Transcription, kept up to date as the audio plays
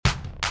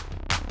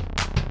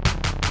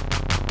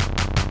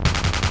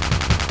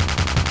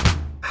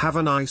Have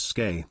a nice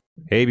gay.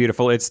 Hey,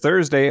 beautiful. It's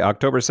Thursday,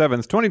 October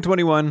 7th,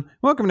 2021.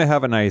 Welcome to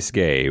Have a Nice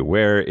Gay,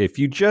 where if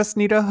you just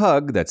need a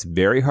hug, that's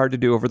very hard to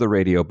do over the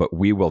radio, but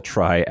we will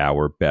try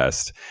our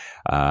best.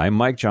 I'm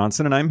Mike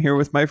Johnson, and I'm here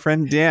with my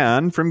friend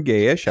Dan from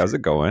Gayish. How's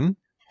it going?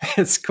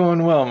 It's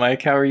going well,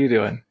 Mike. How are you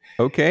doing?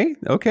 Okay,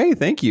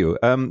 thank you.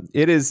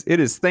 It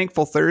is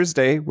Thankful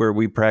Thursday, where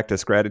we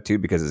practice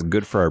gratitude because it's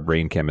good for our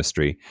brain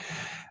chemistry.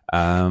 What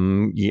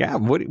are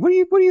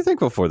you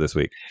thankful for this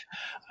week?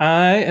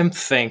 I am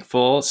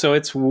thankful. So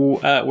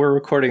we're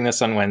recording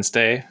this on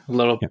Wednesday. A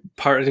little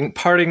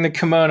parting the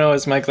kimono,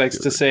 as Mike likes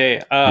to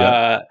say.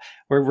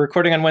 We're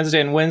recording on Wednesday,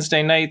 and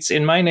Wednesday nights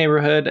in my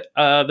neighborhood,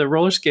 the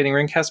roller skating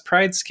rink has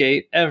Pride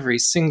Skate every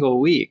single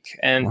week.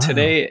 And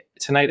Wow.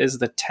 Tonight is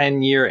the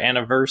 10-year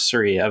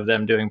anniversary of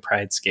them doing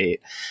Pride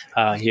Skate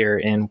here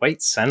in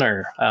White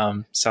Center,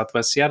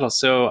 Southwest Seattle.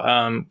 So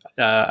I'm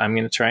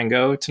going to try and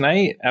go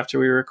tonight after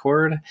we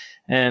record.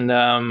 And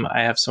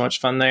I have so much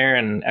fun there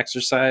and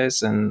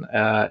exercise. And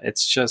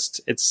it's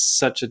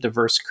such a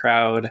diverse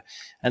crowd.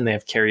 And they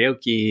have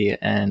karaoke.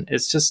 And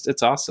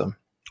it's awesome.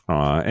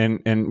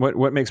 And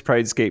what makes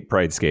Pride Skate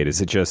Pride Skate?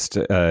 Is it just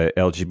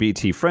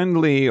LGBT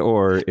friendly,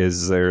 or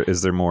is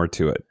there more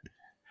to it?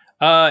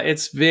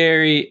 It's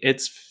very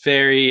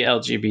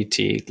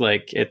LGBT.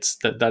 Like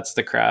that's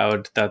the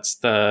crowd.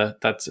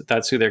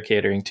 That's who they're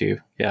catering to.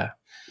 Yeah.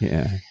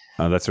 Yeah.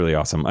 Oh, that's really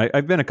awesome.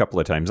 I've been a couple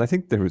of times. I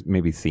think there was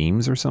maybe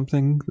themes or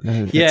something.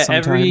 Once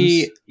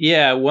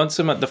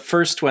a month. The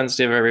first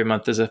Wednesday of every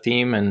month is a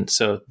theme, and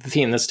so the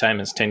theme this time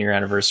is 10-year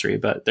anniversary.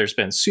 But there's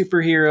been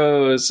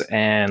superheroes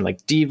and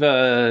like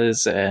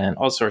divas and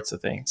all sorts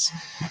of things.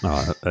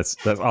 Oh, that's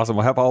awesome.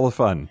 We'll have all the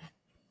fun.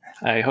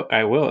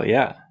 I will.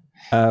 Yeah.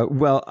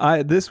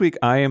 This week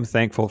I am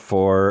thankful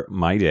for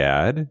my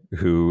dad,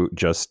 who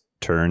just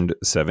turned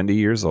 70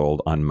 years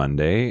old on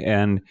Monday,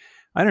 and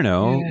I don't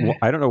know. Yeah.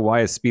 I don't know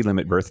why a speed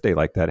limit birthday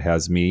like that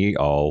has me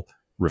all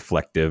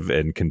reflective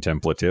and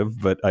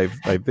contemplative, but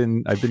I've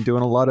been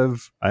doing a lot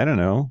of, I don't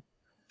know,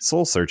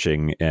 soul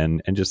searching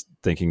and just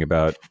thinking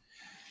about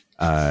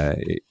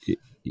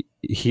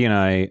he and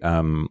I.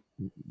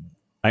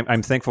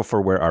 I'm thankful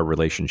for where our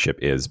relationship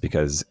is,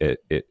 because it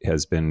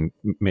has been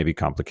maybe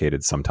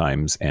complicated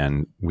sometimes,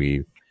 and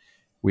we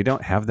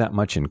don't have that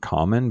much in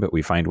common, but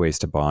we find ways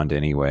to bond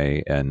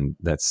anyway, and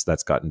that's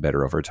gotten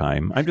better over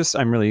time. I'm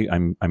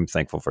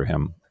thankful for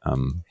him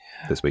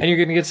this week. And you're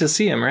going to get to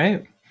see him,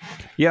 right?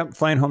 Yeah,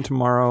 flying home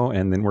tomorrow,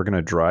 and then we're going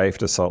to drive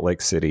to Salt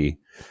Lake City,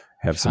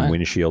 have some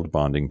windshield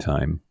bonding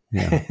time.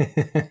 Yeah,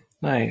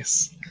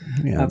 nice.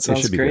 Yeah, that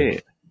sounds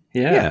great.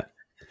 Yeah.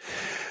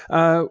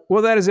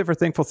 Well, that is it for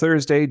Thankful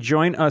Thursday.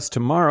 Join us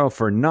tomorrow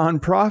for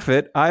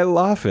Nonprofit I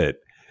Love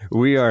It.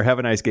 We are Have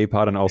a Nice Gay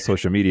Pod on all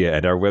social media,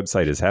 and our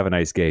website is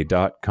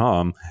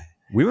haveanicegay.com.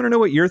 We want to know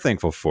what you're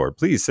thankful for.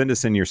 Please send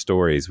us in your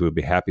stories. We'll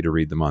be happy to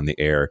read them on the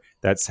air.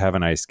 That's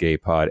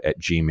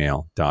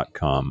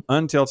haveanicegaypod@gmail.com.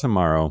 Until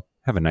tomorrow,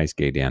 have a nice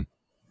gay, Dan.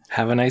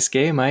 Have a nice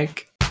gay,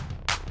 Mike.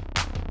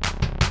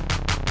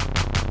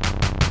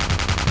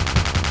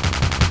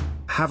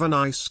 Have a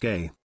nice gay.